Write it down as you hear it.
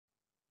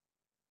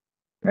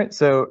Right,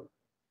 so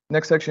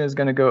next section is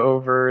going to go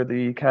over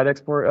the CAD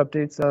export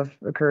updates that have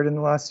occurred in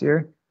the last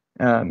year,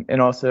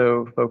 and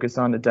also focus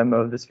on a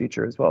demo of this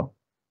feature as well.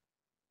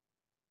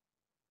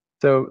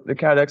 So the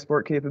CAD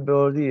export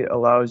capability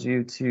allows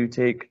you to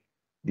take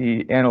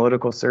the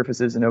analytical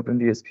surfaces in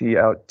OpenVSP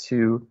out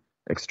to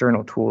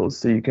external tools.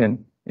 So you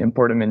can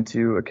import them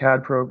into a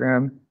CAD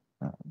program,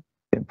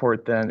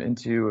 import them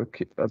into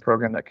a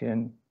program that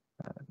can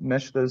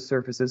mesh those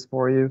surfaces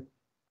for you,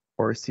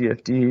 or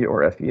CFD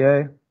or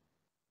FEA.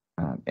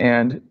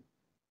 And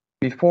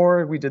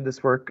before we did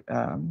this work,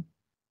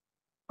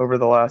 over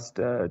the last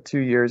 2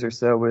 years or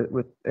so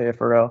with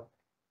ESAero,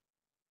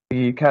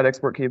 the CAD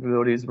export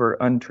capabilities were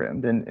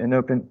untrimmed,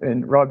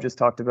 and Rob just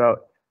talked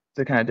about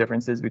the kind of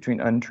differences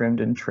between untrimmed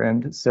and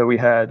trimmed. So we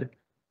had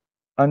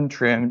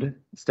untrimmed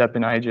step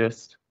and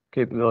IGEST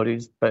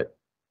capabilities, but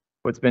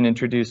what's been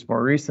introduced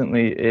more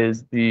recently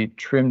is the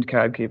trimmed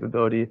CAD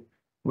capability,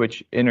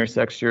 which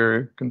intersects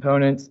your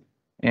components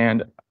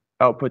and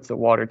outputs a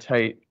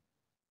watertight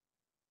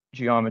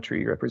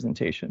geometry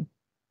representation.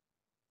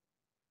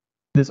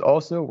 This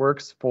also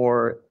works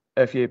for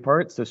FEA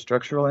parts, so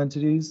structural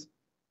entities,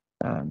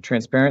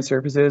 transparent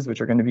surfaces,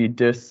 which are going to be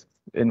disks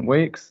and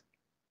wakes,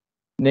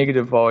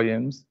 negative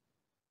volumes,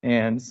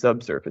 and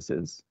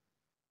subsurfaces.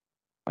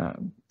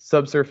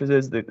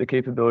 Subsurfaces, the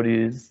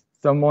capability is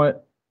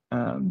somewhat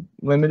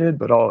limited,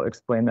 but I'll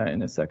explain that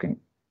in a second.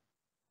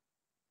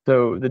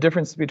 So the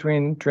difference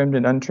between trimmed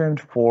and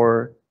untrimmed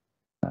for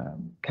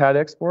CAD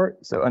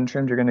export. So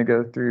untrimmed, you're going to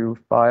go through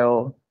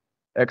File,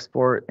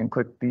 Export, and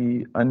click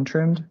the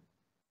untrimmed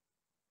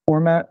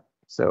format.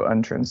 So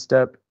untrimmed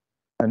step,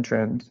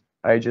 untrimmed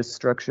IGEST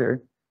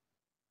structure.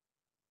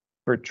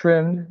 For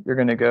trimmed, you're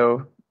going to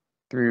go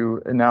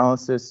through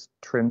Analysis,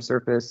 Trim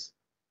Surface,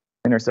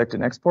 Intersect,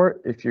 and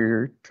Export if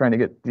you're trying to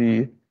get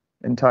the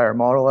entire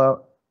model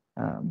out.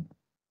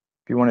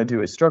 If you want to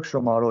do a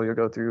structural model, you'll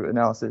go through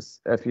Analysis,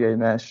 FEA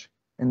Mesh,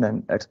 and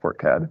then Export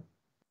CAD.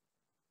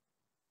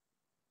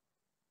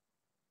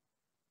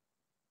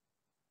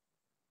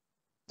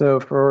 So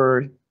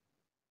for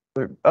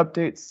the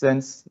updates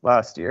since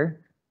last year,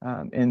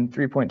 in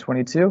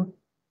 3.22,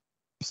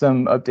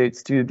 some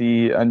updates to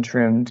the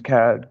untrimmed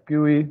CAD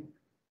GUI,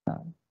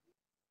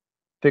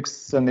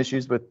 fixed some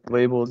issues with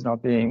labels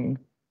not being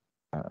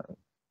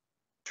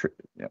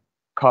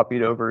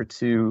copied over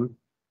to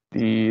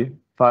the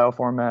file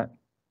format,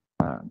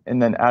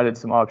 and then added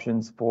some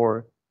options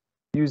for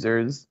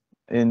users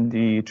in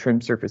the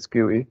trim surface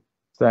GUI.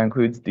 So that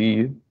includes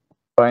the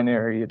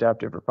binary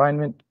adaptive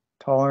refinement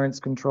tolerance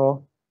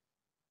control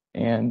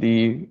and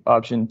the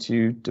option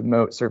to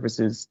demote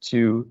surfaces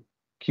to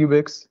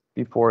cubics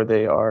before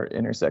they are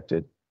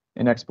intersected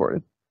and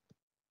exported.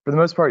 For the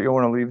most part, you'll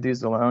want to leave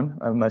these alone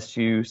unless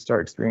you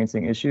start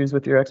experiencing issues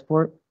with your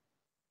export.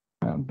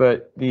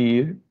 But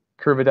the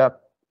curve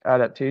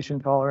adaptation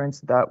tolerance,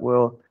 that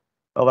will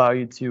allow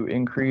you to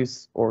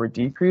increase or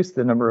decrease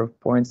the number of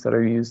points that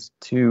are used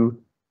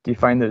to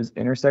define those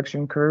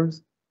intersection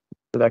curves.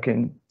 So that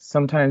can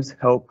sometimes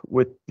help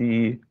with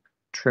the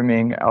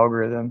trimming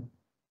algorithm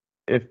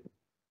if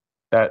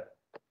that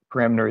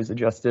parameter is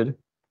adjusted.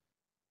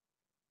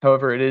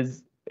 However, it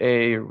is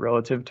a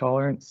relative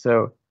tolerance,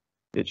 so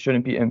it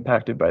shouldn't be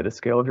impacted by the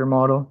scale of your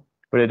model,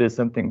 but it is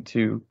something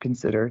to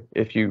consider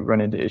if you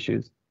run into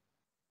issues.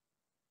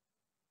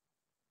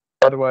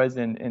 Otherwise,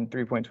 in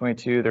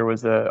 3.22, there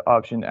was an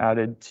option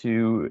added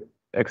to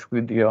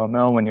exclude the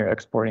OML when you're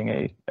exporting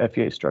a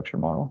FEA structure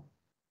model.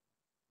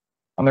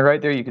 On the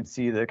right there, you can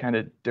see the kind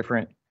of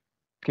different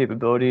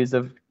capabilities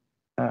of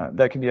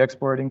that can be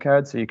exported in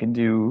CAD. So you can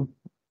do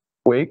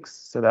wakes,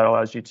 so that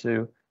allows you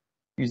to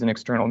use an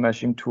external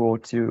meshing tool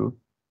to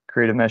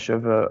create a mesh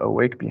of a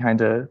wake behind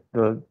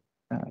the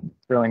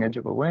trailing edge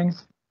of a wing.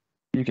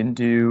 You can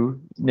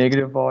do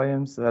negative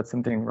volumes, so that's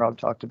something Rob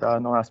talked about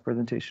in the last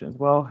presentation as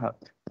well,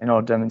 and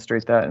I'll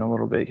demonstrate that in a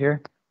little bit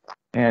here.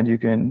 And you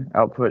can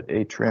output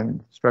a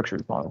trimmed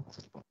structures model.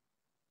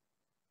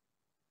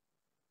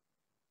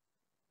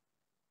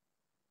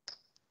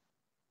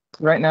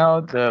 Right now,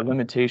 the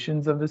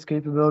limitations of this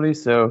capability,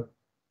 so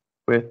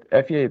with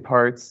FEA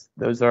parts,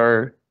 those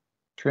are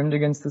trimmed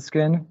against the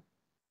skin.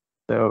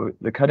 So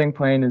the cutting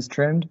plane is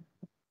trimmed,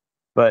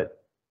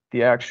 but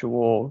the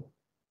actual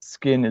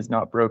skin is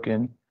not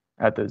broken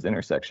at those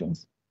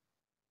intersections.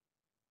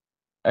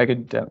 I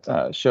could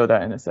show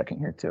that in a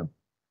second here too.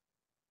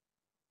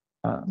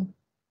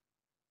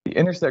 The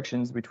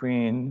intersections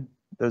between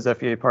those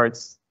FEA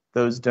parts,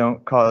 those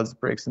don't cause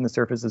breaks in the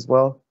surface as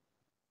well.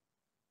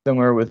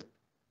 Similar with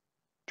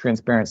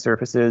transparent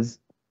surfaces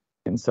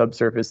and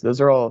subsurface,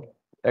 those are all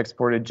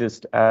exported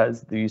just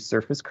as the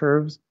surface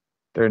curves.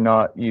 They're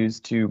not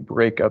used to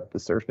break up the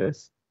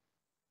surface.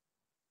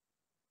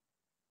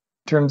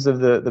 In terms of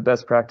the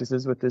best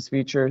practices with this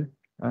feature,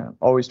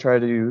 always try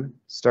to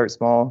start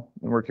small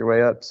and work your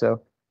way up.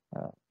 So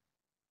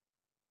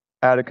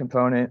add a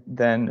component,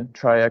 then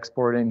try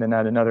exporting, then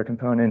add another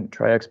component,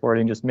 try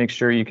exporting. Just make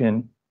sure you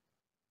can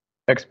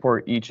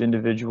export each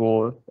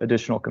individual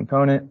additional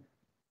component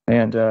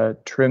and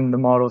trim the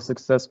model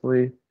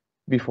successfully.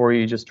 before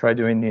you just try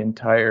doing the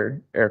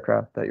entire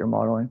aircraft that you're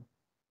modeling.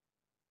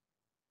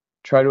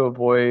 Try to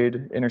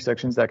avoid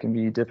intersections that can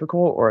be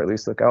difficult, or at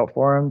least look out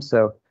for them.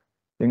 So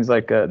things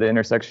like the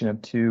intersection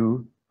of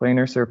two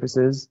planar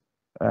surfaces,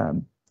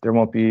 there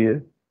won't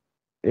be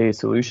a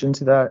solution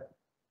to that,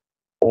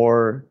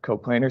 or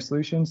coplanar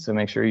solutions. So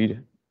make sure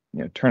you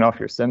turn off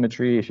your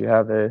symmetry if you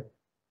have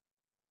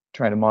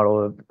trying to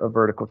model a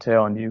vertical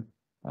tail and you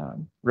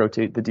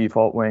rotate the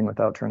default wing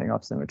without turning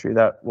off symmetry.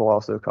 That will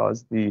also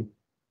cause the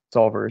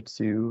solver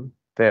to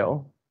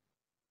fail.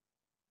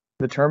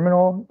 The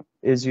terminal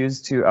is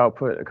used to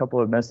output a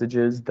couple of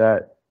messages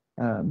that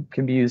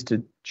can be used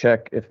to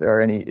check if there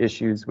are any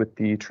issues with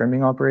the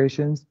trimming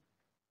operations.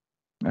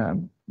 I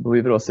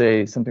believe it'll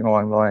say something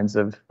along the lines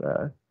of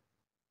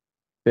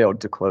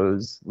failed to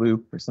close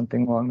loop or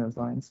something along those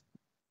lines.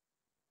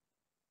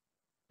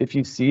 If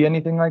you see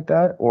anything like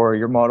that, or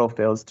your model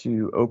fails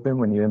to open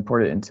when you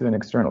import it into an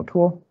external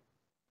tool,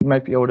 you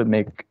might be able to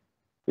make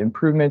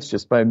improvements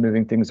just by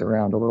moving things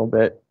around a little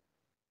bit.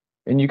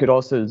 And you could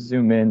also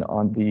zoom in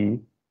on the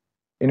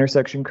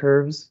intersection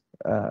curves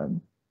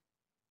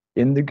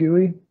in the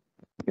GUI.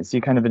 You can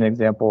see kind of an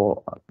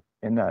example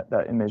in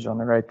that image on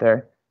the right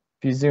there.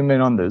 If you zoom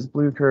in on those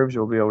blue curves,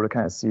 you'll be able to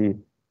kind of see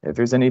if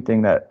there's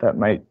anything that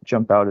might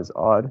jump out as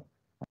odd,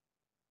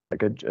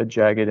 like a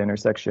jagged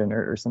intersection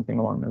or something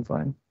along those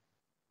lines.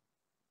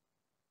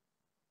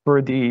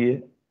 For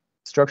the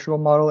structural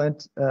model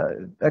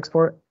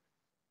export,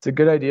 it's a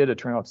good idea to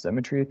turn off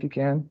symmetry if you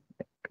can,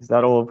 because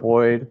that'll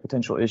avoid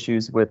potential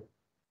issues with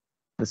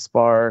the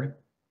spar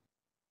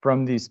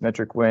from the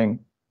symmetric wing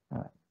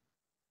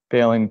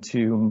failing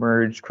to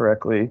merge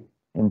correctly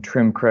and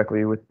trim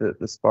correctly with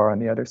the spar on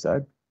the other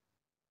side.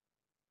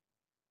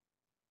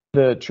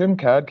 The trim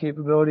CAD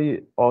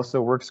capability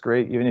also works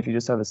great even if you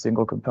just have a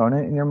single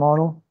component in your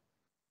model.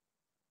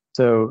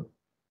 So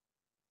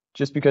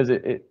just because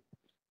it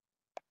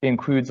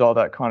includes all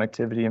that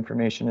connectivity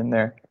information in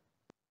there,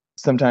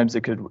 sometimes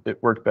it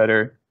work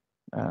better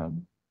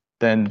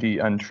than the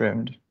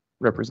untrimmed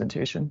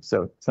representation.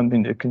 So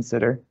something to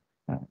consider.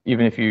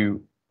 Even if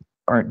you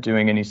aren't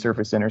doing any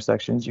surface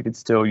intersections, you could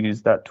still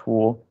use that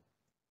tool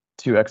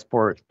to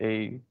export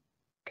a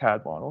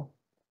CAD model.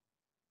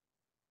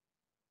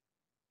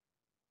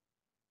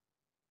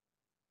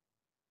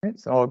 All right,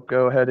 so I'll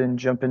go ahead and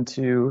jump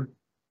into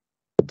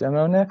the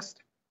demo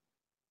next.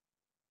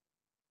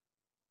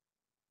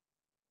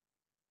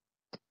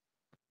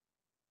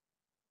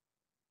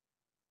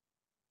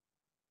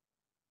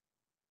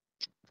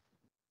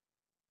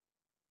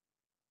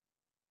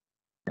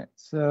 Okay,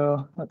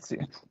 so let's see.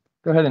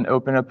 Go ahead and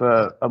open up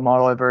a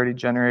model I've already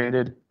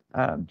generated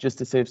just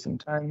to save some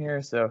time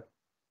here. So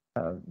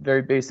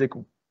very basic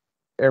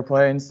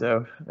airplane.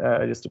 So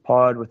just a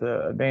pod with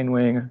a main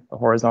wing, a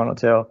horizontal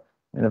tail,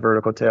 and a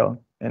vertical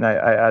tail. And I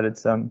added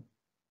some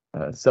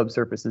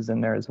subsurfaces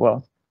in there as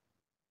well.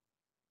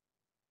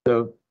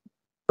 So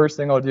first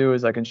thing I'll do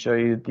is I can show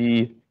you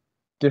the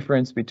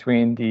difference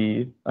between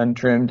the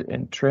untrimmed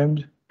and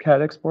trimmed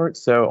CAD export.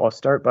 So I'll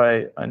start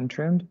by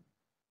untrimmed.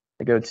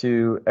 I go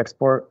to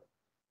export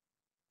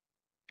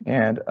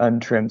and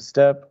untrimmed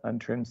step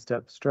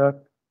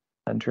struct,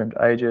 untrimmed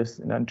IGES,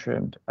 and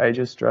untrimmed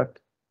IGES struct.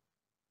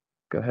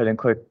 Go ahead and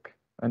click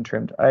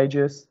untrimmed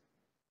IGES.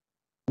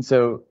 And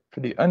so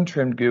for the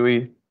untrimmed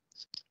GUI,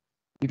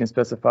 you can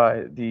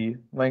specify the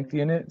length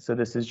unit. So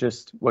this is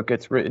just what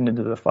gets written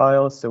into the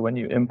file. So when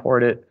you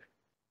import it,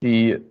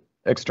 the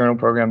external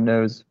program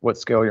knows what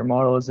scale your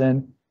model is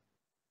in.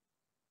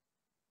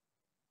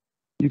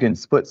 You can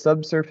split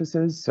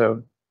subsurfaces.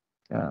 So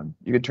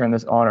you could turn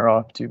this on or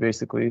off to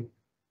basically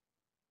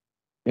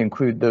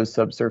include those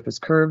subsurface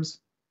curves.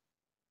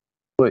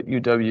 Split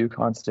UW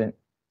constant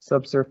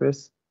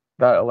subsurface.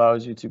 That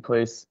allows you to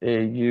place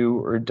a U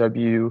or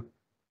W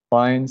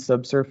line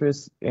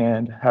subsurface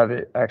and have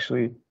it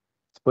actually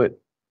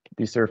split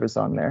the surface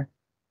on there.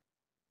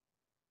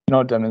 And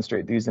I'll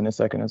demonstrate these in a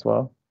second as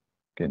well.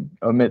 You can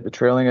omit the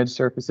trailing edge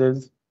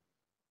surfaces.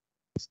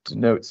 Let's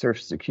denote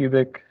surface to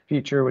cubic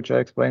feature, which I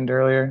explained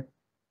earlier.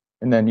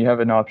 And then you have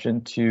an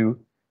option to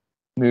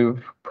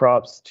move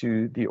props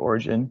to the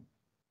origin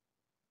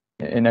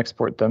and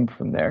export them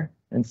from there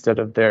instead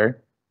of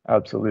their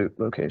absolute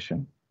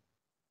location.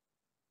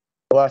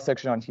 The last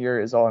section on here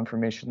is all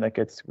information that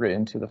gets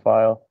written to the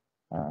file.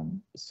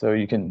 So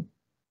you can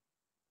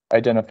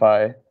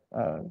identify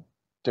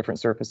different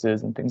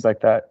surfaces and things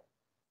like that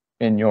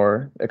in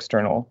your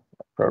external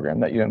program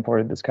that you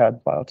imported this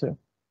CAD file to.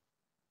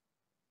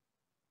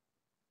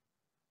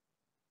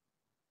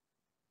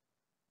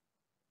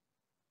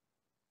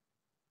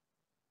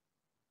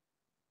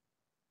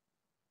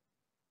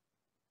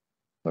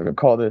 So I'm going to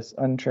call this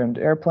untrimmed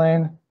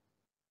airplane.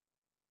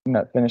 And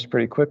that finished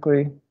pretty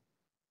quickly.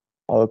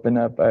 I'll open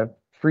up, I have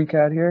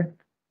FreeCAD here.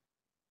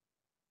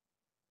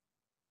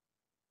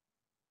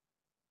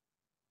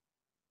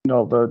 And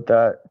I'll load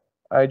that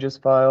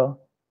IGES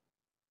file.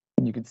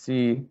 And you can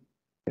see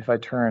if I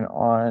turn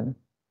on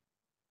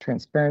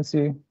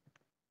transparency,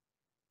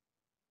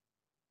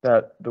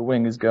 that the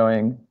wing is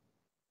going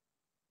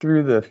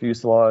through the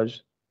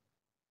fuselage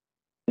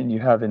and you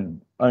have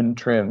an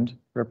untrimmed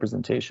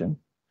representation.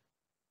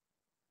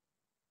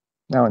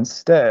 Now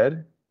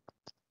instead,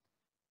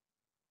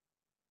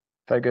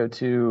 if I go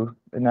to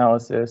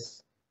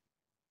Analysis,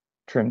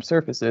 Trim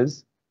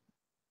Surfaces,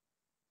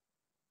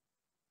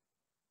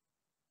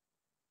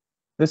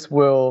 this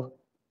will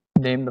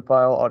name the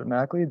file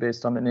automatically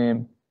based on the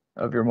name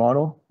of your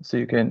model. So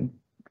you can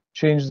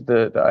change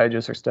the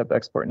IGES or step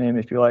export name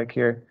if you like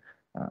here.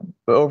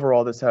 But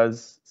overall, this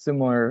has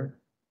similar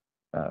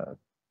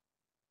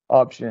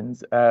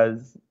options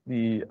as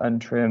the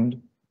untrimmed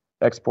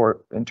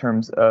export in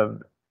terms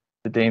of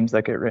the names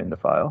that get written to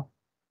file.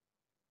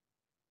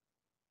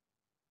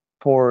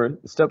 For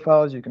step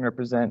files, you can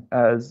represent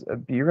as a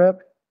BREP.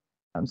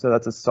 So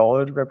that's a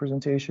solid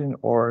representation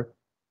or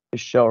a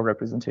shell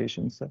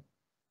representation. So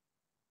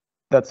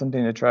that's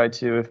something to try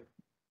to if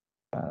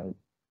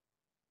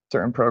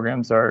certain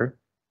programs are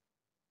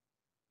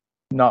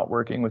not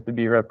working with the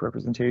BREP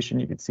representation.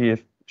 You can see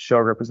if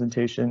shell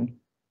representation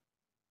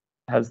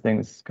has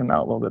things come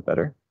out a little bit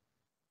better.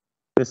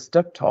 The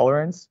step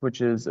tolerance,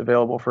 which is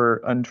available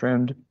for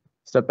untrimmed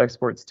step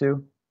exports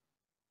too,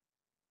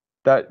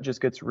 that just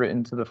gets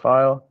written to the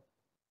file,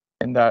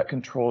 and that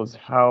controls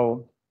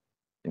how,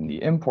 in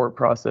the import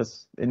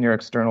process in your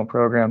external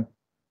program,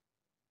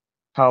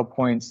 how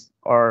points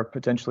are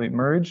potentially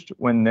merged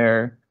when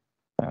they're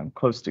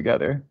close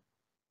together.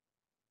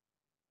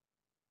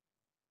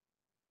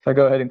 If I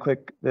go ahead and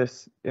click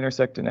this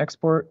intersect and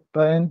export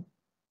button,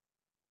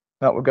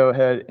 that will go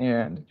ahead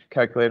and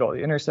calculate all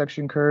the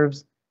intersection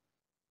curves,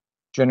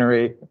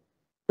 generate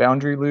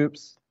boundary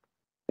loops,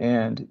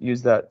 and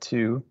use that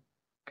to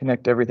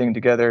connect everything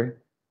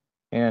together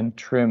and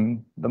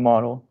trim the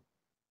model.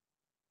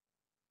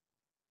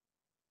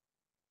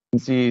 You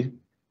can see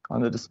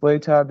on the display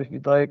tab, if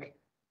you'd like,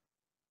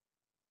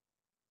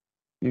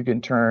 you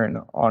can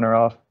turn on or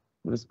off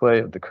the display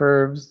of the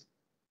curves,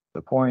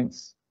 the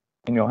points,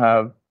 and you'll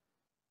have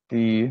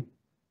the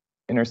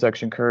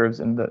intersection curves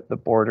and the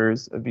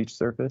borders of each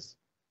surface.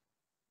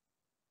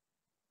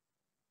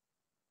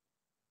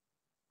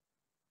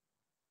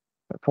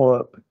 I pull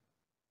up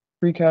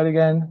FreeCAD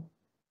again.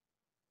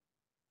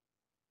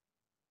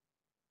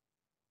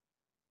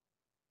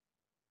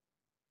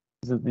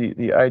 This is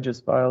the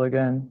IGES file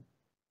again.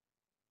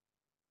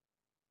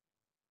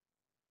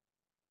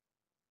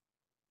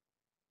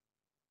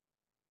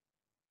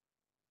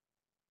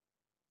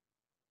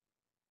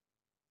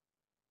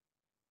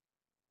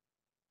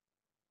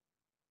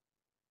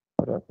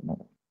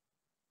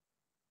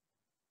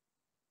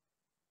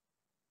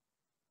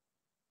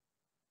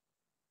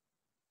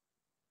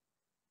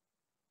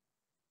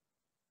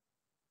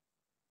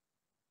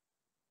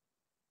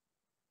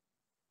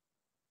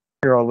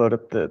 Here I'll load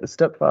up the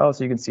step file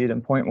so you can see it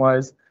in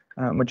pointwise,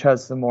 which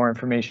has some more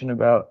information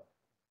about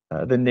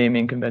the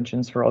naming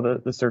conventions for all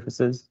the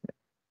surfaces.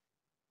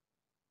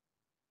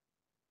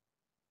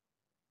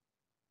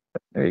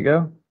 There you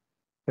go.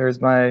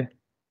 There's my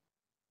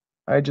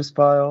IGES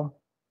file,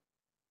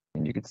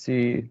 and you can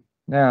see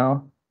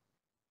now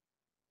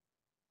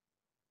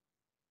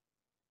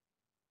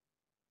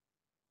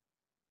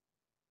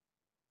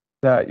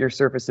that your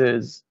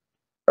surfaces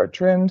are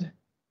trimmed.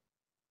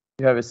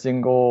 You have a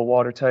single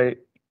watertight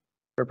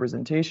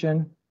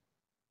representation.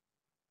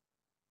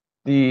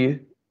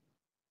 The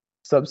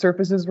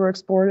subsurfaces were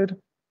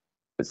exported,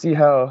 but see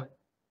how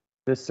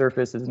this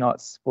surface is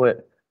not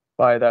split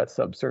by that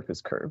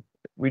subsurface curve.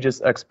 We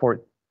just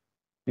export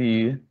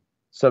the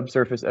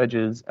subsurface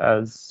edges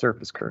as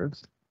surface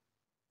curves.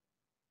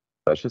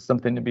 That's just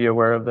something to be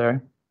aware of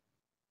there.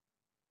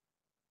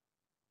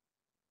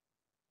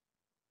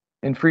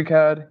 In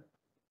FreeCAD,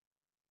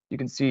 you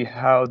can see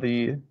how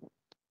the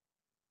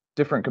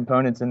different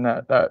components in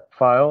that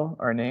file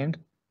are named.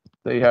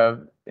 So you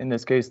have, in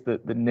this case, the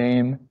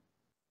name,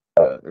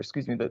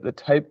 the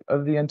type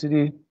of the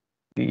entity,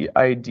 the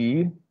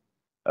ID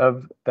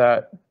of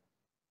that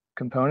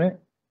component,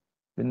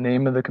 the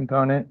name of the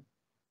component,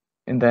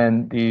 and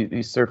then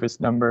the surface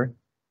number.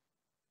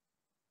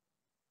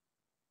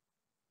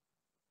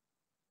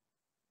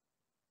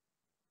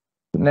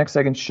 Next,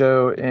 I can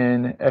show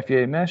in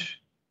FEA Mesh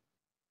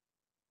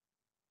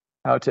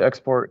how to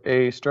export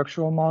a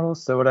structural model.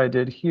 So what I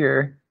did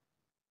here,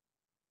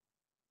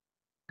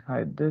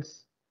 hide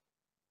this,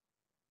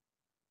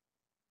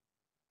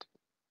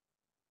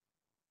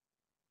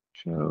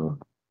 show.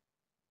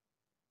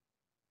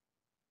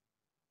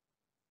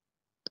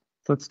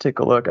 So let's take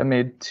a look. I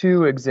made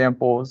two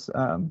examples.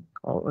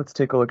 Let's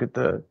take a look at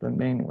the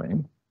main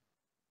wing.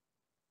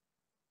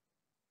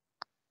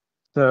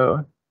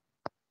 So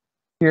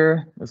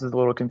here, this is a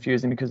little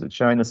confusing because it's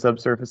showing the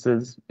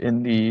subsurfaces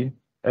in the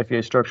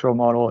FEA structural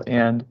model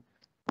and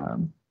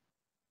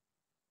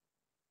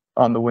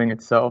on the wing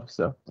itself.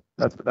 So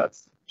that's what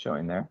that's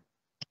showing there.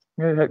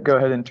 I'm gonna go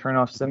ahead and turn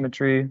off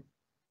symmetry.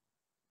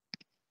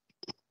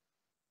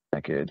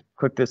 I could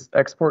click this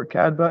export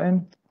CAD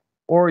button,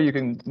 or you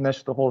can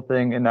mesh the whole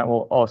thing and that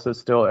will also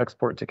still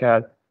export to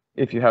CAD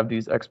if you have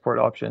these export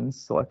options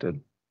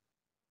selected.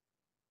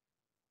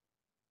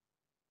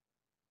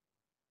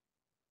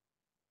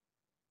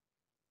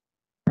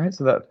 All right,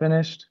 so that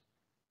finished.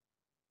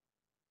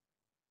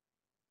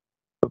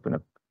 Open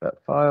up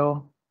that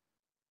file,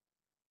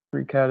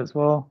 FreeCAD as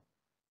well.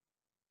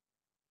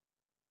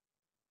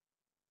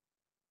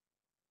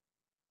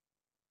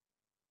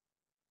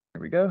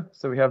 There we go.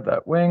 So we have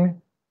that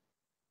wing.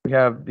 We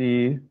have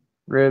the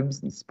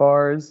ribs and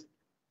spars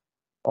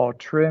all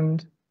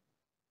trimmed.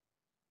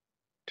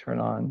 Turn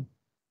on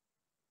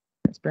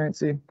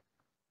transparency.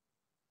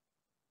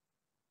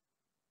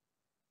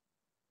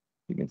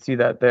 You can see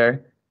that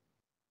there.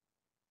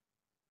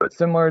 But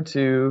similar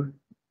to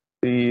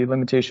the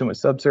limitation with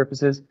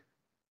subsurfaces,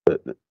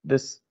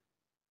 this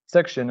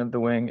section of the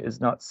wing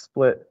is not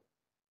split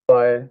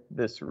by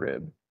this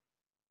rib.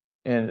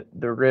 And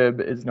the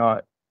rib is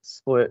not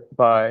split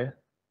by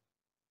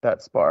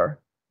that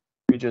spar.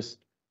 We just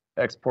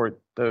export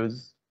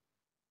those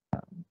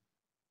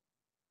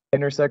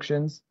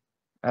intersections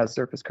as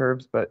surface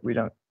curves, but we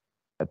don't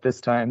at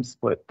this time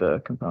split the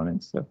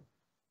components. So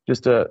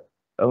just a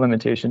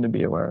limitation to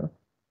be aware of.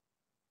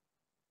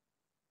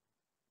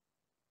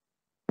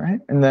 All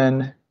right, and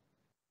then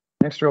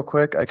next real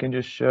quick, I can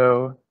just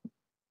show,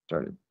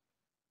 start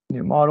a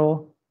new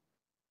model,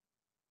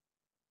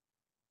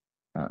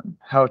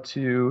 how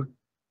to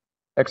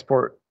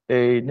export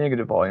a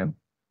negative volume.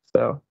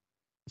 So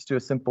let's do a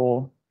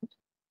simple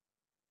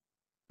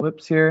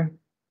ellipse here.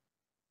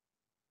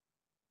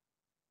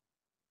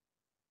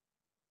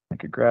 I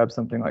could grab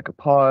something like a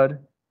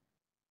pod.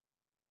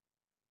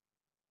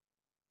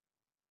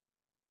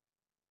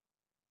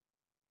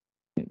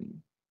 Maybe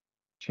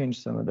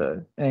change some of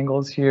the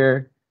angles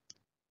here,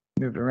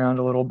 move it around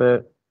a little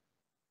bit,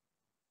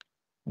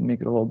 and make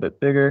it a little bit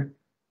bigger.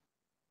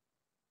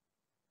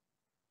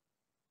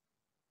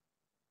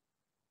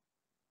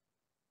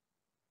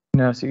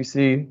 Now, so you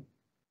see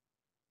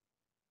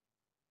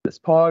this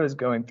pod is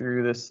going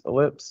through this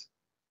ellipse.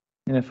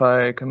 And if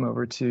I come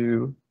over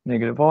to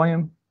negative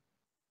volume,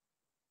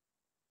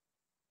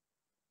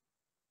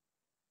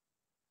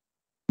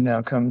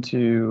 now come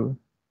to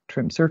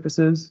trim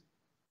surfaces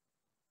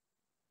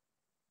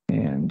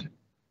and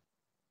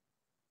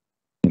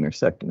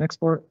intersect and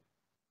export.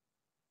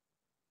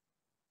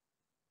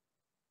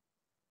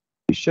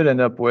 You should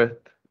end up with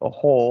a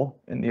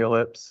hole in the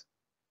ellipse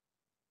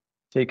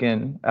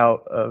taken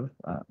out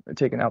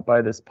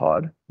by this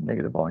pod,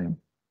 negative volume.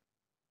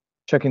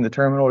 Checking the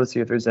terminal to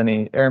see if there's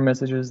any error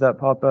messages that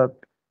pop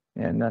up,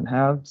 and none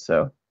have.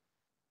 So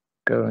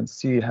go and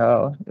see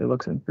how it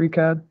looks in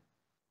FreeCAD.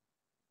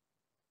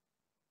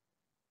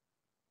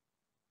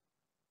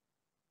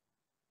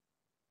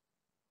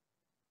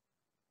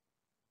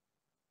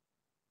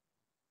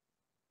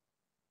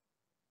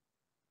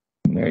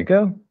 And there you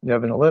go. You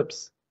have an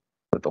ellipse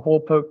with the hole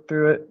poked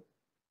through it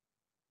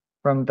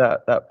from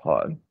that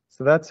pod.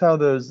 So that's how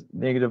those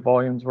negative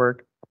volumes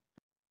work.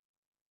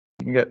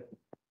 You can get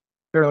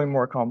fairly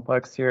more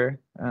complex here,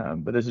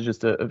 but this is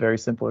just a very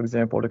simple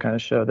example to kind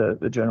of show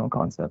the general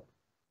concept.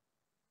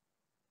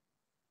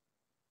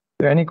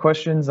 Are there any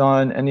questions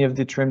on any of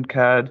the trimmed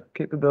CAD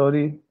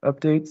capability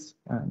updates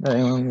that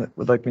anyone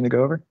would like me to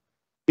go over?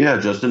 Yeah,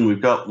 Justin,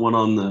 we've got one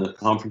on the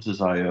conferences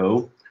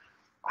IO.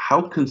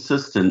 How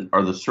consistent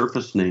are the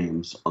surface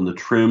names on the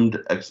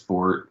trimmed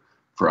export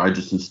for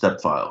IGES and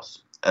step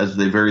files? As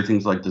they vary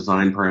things like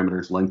design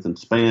parameters, length, and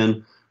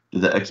span, do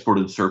the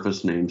exported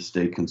surface names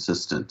stay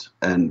consistent?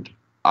 And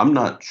I'm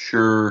not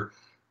sure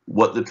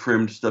what the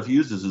trimmed stuff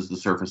uses as the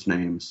surface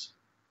names,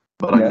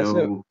 but I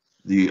know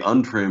the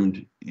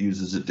untrimmed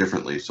uses it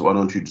differently. So why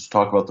don't you just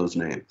talk about those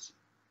names?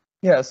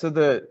 Yeah, so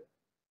the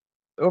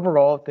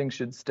overall things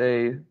should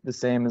stay the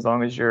same as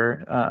long as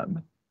you're,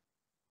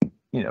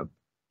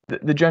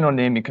 the general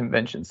naming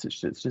conventions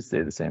should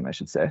stay the same, I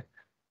should say.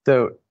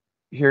 So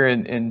here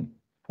in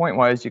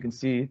point-wise, you can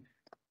see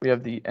we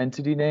have the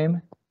entity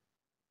name,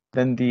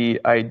 then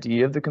the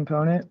ID of the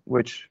component,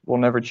 which will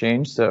never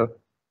change. So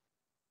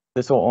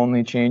this will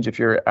only change if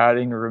you're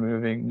adding or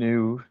removing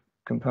new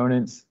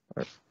components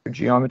or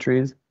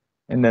geometries,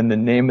 and then the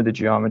name of the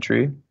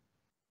geometry,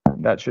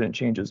 that shouldn't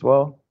change as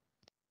well.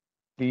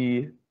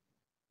 The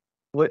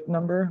split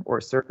number or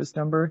surface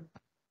number,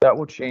 that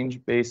will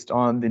change based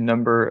on the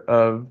number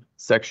of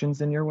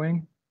sections in your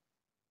wing.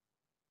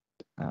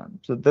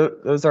 So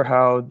those are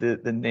how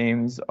the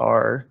names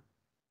are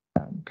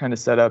kind of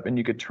set up, and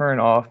you could turn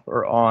off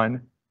or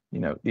on,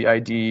 the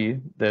ID,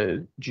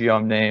 the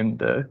geom name,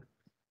 the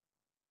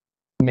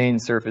main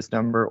surface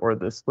number, or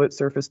the split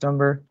surface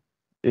number,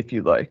 if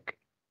you like.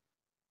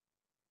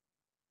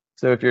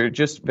 So if you're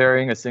just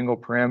varying a single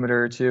parameter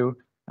or two,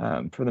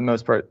 for the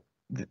most part,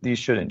 these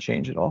shouldn't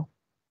change at all.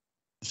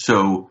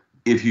 So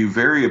if you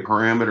vary a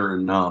parameter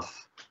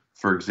enough,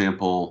 for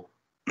example,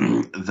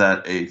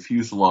 that a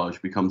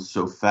fuselage becomes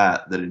so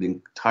fat that it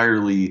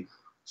entirely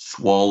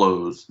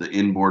swallows the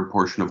inboard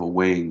portion of a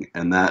wing,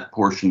 and that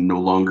portion no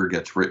longer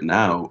gets written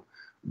out,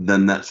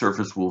 then that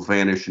surface will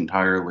vanish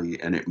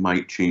entirely and it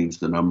might change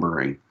the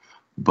numbering.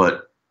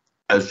 But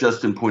as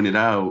Justin pointed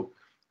out,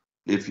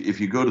 if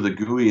you go to the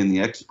GUI in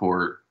the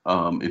export,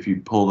 if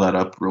you pull that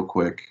up real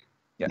quick,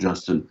 yeah.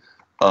 Justin,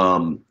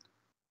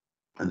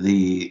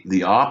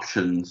 the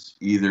options,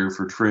 either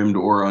for trimmed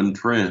or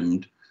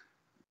untrimmed,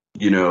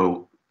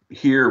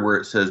 here where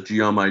it says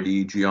geom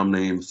ID, geom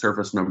name,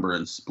 surface number,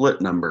 and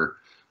split number,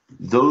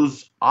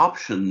 those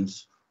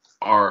options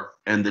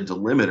and the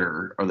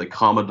delimiter, are they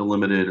comma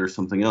delimited or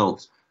something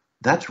else?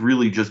 That's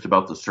really just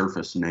about the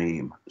surface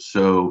name.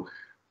 So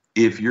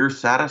if you're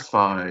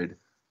satisfied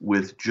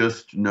with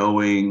just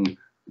knowing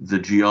the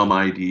geom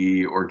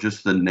ID or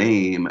just the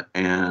name,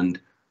 and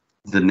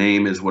the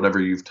name is whatever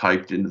you've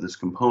typed into this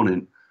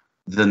component,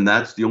 then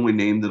that's the only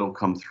name that'll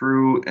come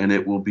through, and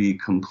it will be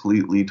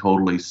completely,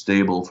 totally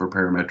stable for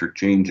parametric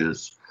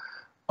changes.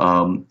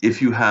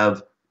 If you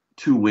have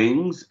two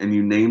wings and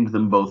you named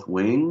them both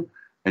wing,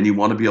 and you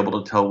want to be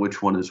able to tell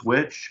which one is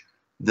which,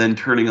 then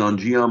turning on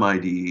geom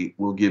ID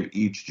will give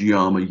each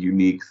geom a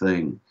unique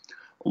thing.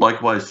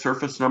 Likewise,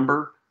 surface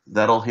number,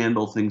 that'll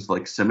handle things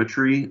like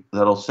symmetry.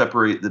 That'll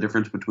separate the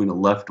difference between a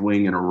left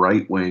wing and a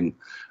right wing.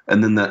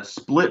 And then that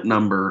split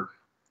number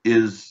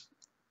is,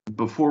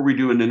 before we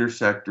do an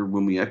intersect or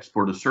when we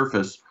export a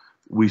surface,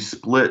 we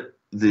split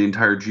the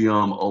entire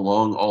geom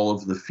along all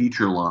of the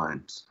feature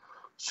lines.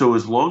 So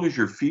as long as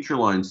your feature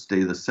lines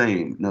stay the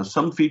same. Now,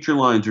 some feature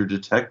lines are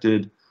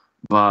detected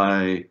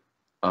by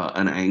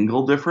an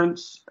angle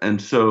difference. And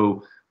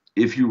so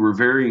if you were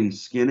varying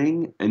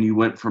skinning and you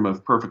went from a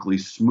perfectly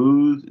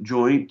smooth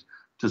joint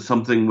to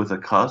something with a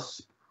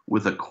cusp,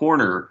 with a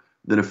corner,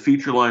 then a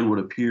feature line would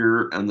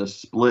appear and the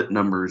split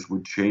numbers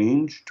would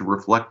change to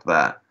reflect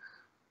that.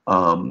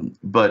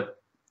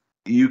 But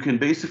you can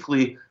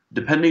basically,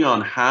 depending on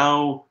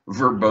how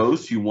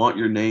verbose you want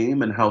your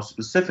name and how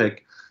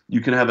specific, you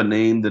can have a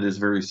name that is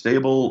very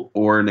stable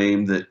or a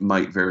name that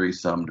might vary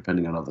some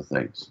depending on other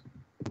things.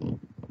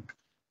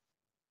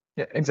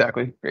 Yeah,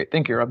 exactly. Great.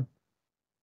 Thank you, Rob.